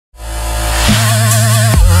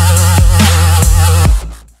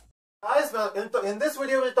in this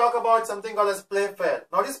video we'll talk about something called as PlayFair.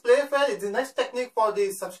 Now this PlayFair is the next technique for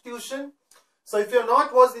the substitution. So if you have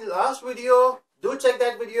not watched the last video, do check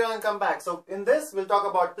that video and come back. So in this we'll talk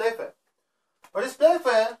about PlayFair. What is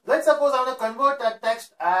PlayFair? Let's suppose I want to convert that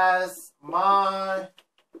text as my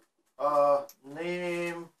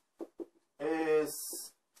name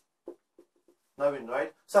is Navin,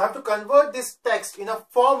 right? So I have to convert this text in a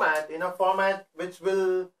format which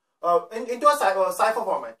will into a cipher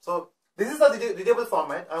format. So this is the readable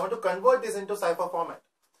format. I want to convert this into cipher format.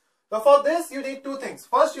 Now for this you need two things.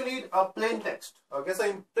 First you need a plain text. Okay,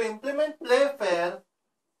 so to implement PlayFair,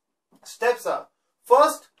 steps are: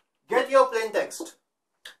 first, get your plain text.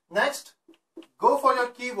 Next, go for your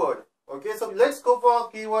keyword. Okay, so let's go for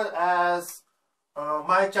a keyword as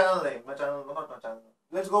my channel name. Not my channel.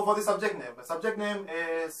 Let's go for the subject name. The subject name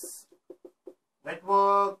is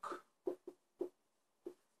network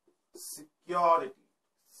security.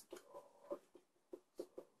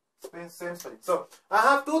 Same spelling. So I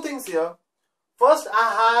have two things here. First,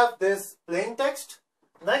 I have this plain text.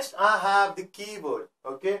 Next, I have the keyword.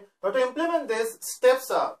 Okay. Now to implement this,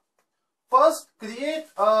 steps are: first, create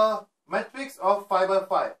a matrix of 5 by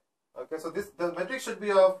 5. Okay. So the matrix should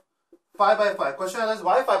be of 5 by 5. Question is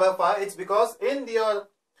why 5 by 5? It's because in your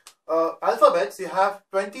alphabets you have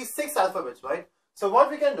 26 alphabets, right? So what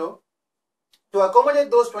we can do to accommodate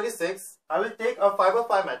those 26, I will take a 5 by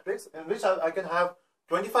 5 matrix in which I can have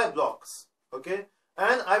 25 blocks. Okay,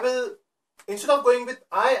 and I will, instead of going with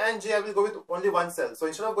I and J, I will go with only one cell. So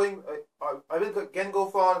instead of going, I will again go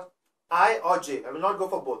for I or J. I will not go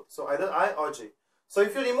for both. So either I or J. So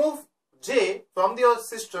if you remove J from your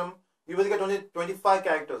system, you will get only 25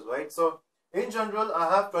 characters, right? So in general,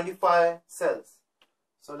 I have 25 cells.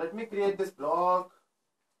 So let me create this block.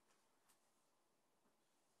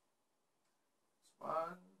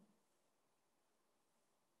 One.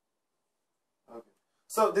 Okay.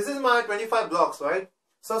 So this is my 25 blocks, right?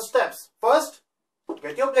 So steps. First,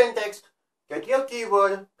 get your plain text, get your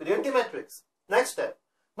keyword, create the matrix. Next step.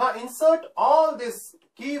 Now insert all these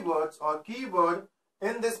keywords or keyword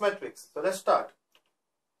in this matrix. So let's start.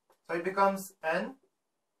 So it becomes N,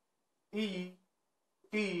 E,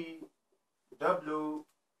 T, W,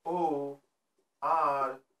 O,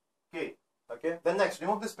 R, K. Okay. Then next,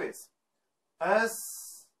 remove the space.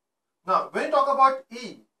 S. Now, when you talk about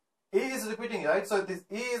E is repeating, right? So this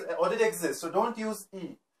E is already exists. So don't use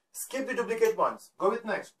E. Skip the duplicate ones. Go with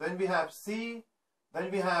next. Then we have C.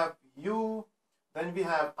 Then we have U. Then we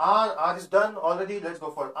have R. R is done already. Let's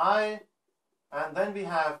go for I. And then we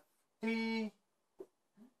have T.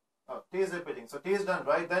 Oh, T is repeating. So T is done,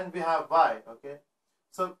 right? Then we have Y. Okay.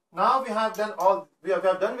 So now we have done all. We have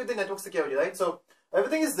done with the network security, right? So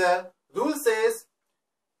everything is there. Rule says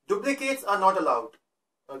duplicates are not allowed.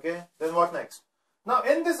 Okay. Then what next? Now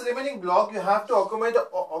in this remaining block, you have to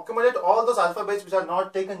accommodate all those alphabets which are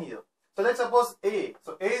not taken here. So let's suppose A.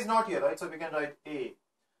 So A is not here, right? So we can write A.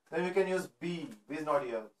 Then we can use B. B is not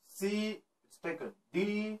here. C is taken.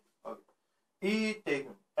 D. Okay. E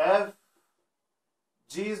taken. F.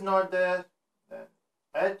 G is not there. Then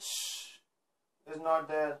H is not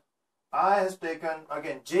there. I is taken.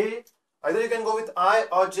 Again J. Either you can go with I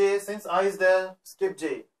or J. Since I is there, skip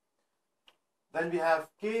J. Then we have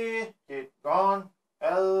K. K gone.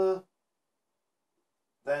 L.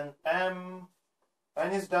 Then M.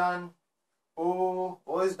 N is done. O.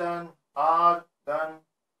 O is done. R done.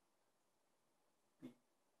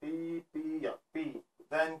 P. Yeah, P.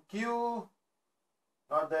 Then Q.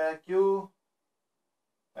 Not there. Q.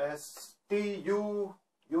 S. T. U.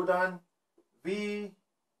 U done. V.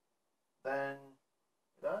 Then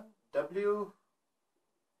done. W.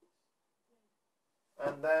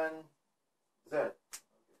 And then Z. Okay.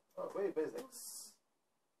 Oh, wait, where's X?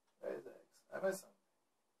 Where is X? I missed something.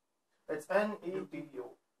 It's N, E, T, U.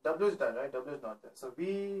 W is done, right? W is not there. So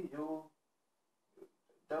V, U,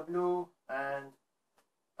 W, and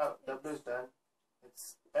W is done.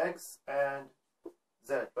 It's X and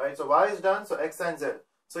Z, right? So Y is done, so X and Z.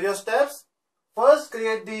 So your steps: first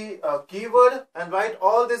create the keyword and write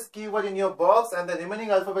all this keyword in your box, and the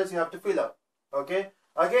remaining alphabets you have to fill up. Okay.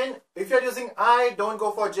 Again, if you are using I, don't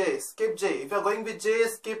go for J. Skip J. If you are going with J,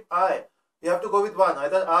 skip I. You have to go with one,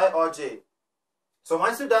 either I or J. So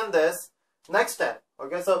once you've done this, next step.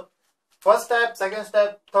 Okay. So first step, second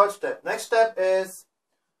step, third step. Next step is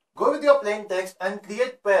go with your plain text and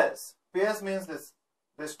create pairs. Pairs means this.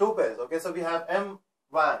 There's two pairs. Okay. So we have M,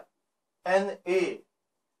 Y, N, A,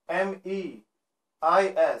 M, E, I,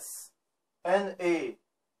 S, N, A,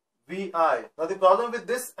 Vi. Now the problem with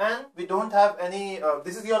this N, we don't have any,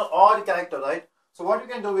 this is your odd character, right? So what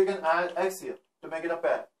we can do, we can add X here to make it a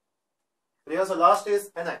pair. Here, so last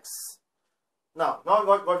is NX. Now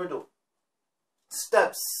what we do?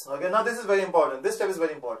 Steps. Okay, now this is very important. This step is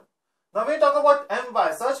very important. Now when we talk about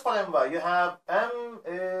my, search for my, you have m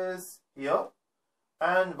is here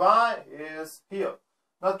and y is here.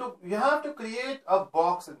 Now you have to create a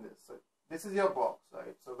box in this. So this is your box,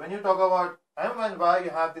 right? So when you talk about m and y, you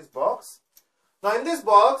have this box. Now in this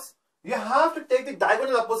box, you have to take the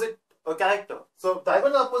diagonal opposite character. So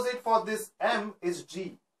diagonal opposite for this m is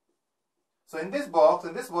g. So in this box,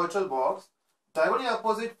 in this virtual box, diagonal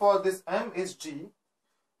opposite for this m is g.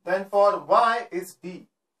 Then for y is d.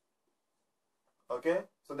 Okay,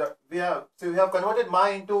 so that we have converted my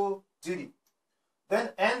into gd. Then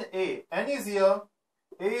n is here,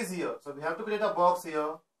 a is here. So we have to create a box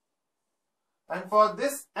here. And for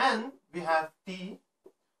this n we have t,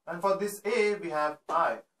 and for this a we have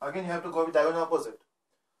I. Again you have to go with diagonal opposite.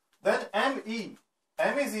 Then m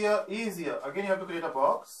is here, e is here. Again you have to create a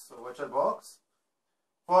box, so virtual box.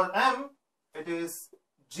 For m it is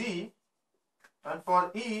g, and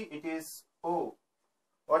for e it is o.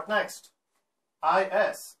 What next?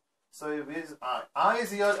 is. So it is I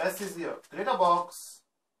is here, s is here. Create a box.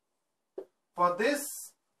 For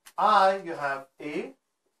this I you have a,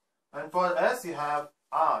 and for s you have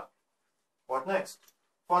r. What next?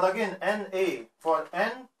 For again na, for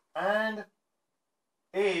n and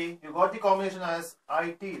a you got the combination as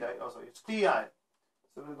it, right? Also it's ti.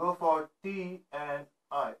 So we go for t and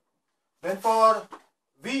I. Then for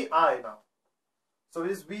vi now. So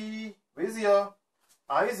it is v is here,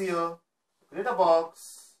 I is here. Create a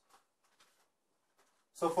box.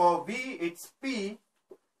 So for v it's p,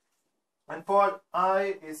 and for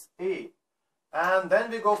I is a. And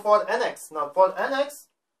then we go for nx. Now for nx,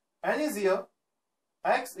 n is here,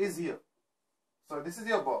 x is here. So this is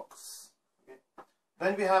your box. Okay.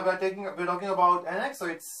 Then we're talking about nx, so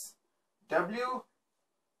it's w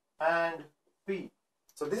and p.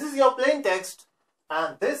 So this is your plain text,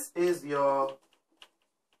 and this is your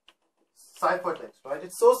ciphertext, right?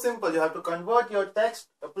 It's so simple. You have to convert your text,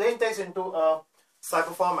 a plain text, into a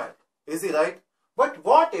cipher format. Easy, right? But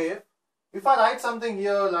what if I write something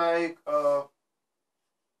here like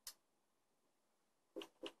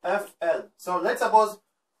FL? So let's suppose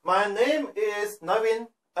my name is Navin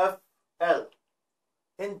FL.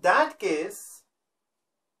 In that case,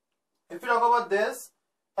 if you talk about this,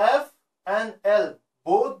 F and L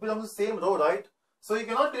both belong to the same row, right? So you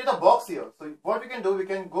cannot create a box here. So what we can do, we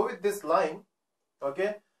can go with this line.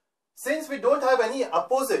 Okay. Since we don't have any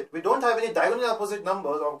opposite, we don't have any diagonal opposite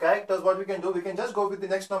numbers or characters, what we can do, we can just go with the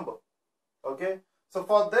next number. Okay. So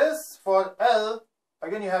for this, for L,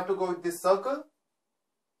 again you have to go with this circle.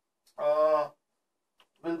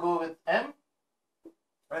 We'll go with M.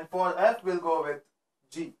 And for F, we'll go with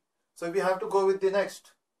G. So we have to go with the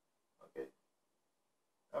next. Okay.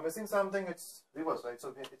 I'm missing something, it's reverse, right?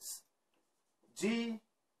 So it's GM.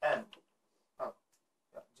 Oh,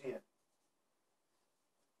 yeah, GM.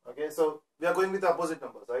 Okay, so we are going with the opposite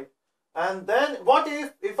numbers, right? And then what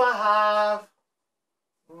if I have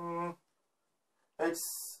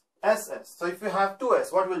it's SS. So if you have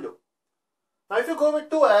 2S, what will do? Now if you go with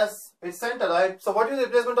 2S, it's center, right? So what is the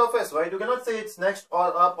replacement of S, right? You cannot say it's next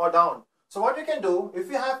or up or down. So what we can do, if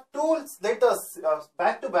you have two letters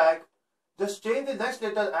back to back, just change the next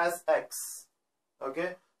letter as X.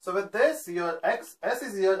 Okay. So with this, your S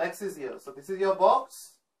is here, X is here. So this is your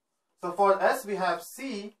box. So for S we have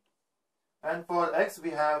C, and for X we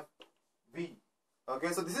have V.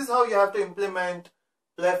 Okay, so this is how you have to implement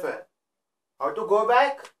PlayFair. How to go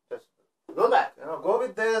back? Just go back. Go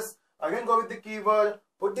with this. Again, go with the keyword.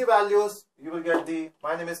 Put the values. You will get the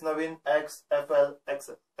my name is Navin X FL X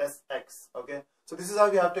SX. Okay, so this is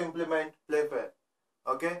how you have to implement PlayFair.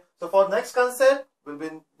 Okay, so for next concept will be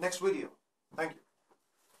in next video.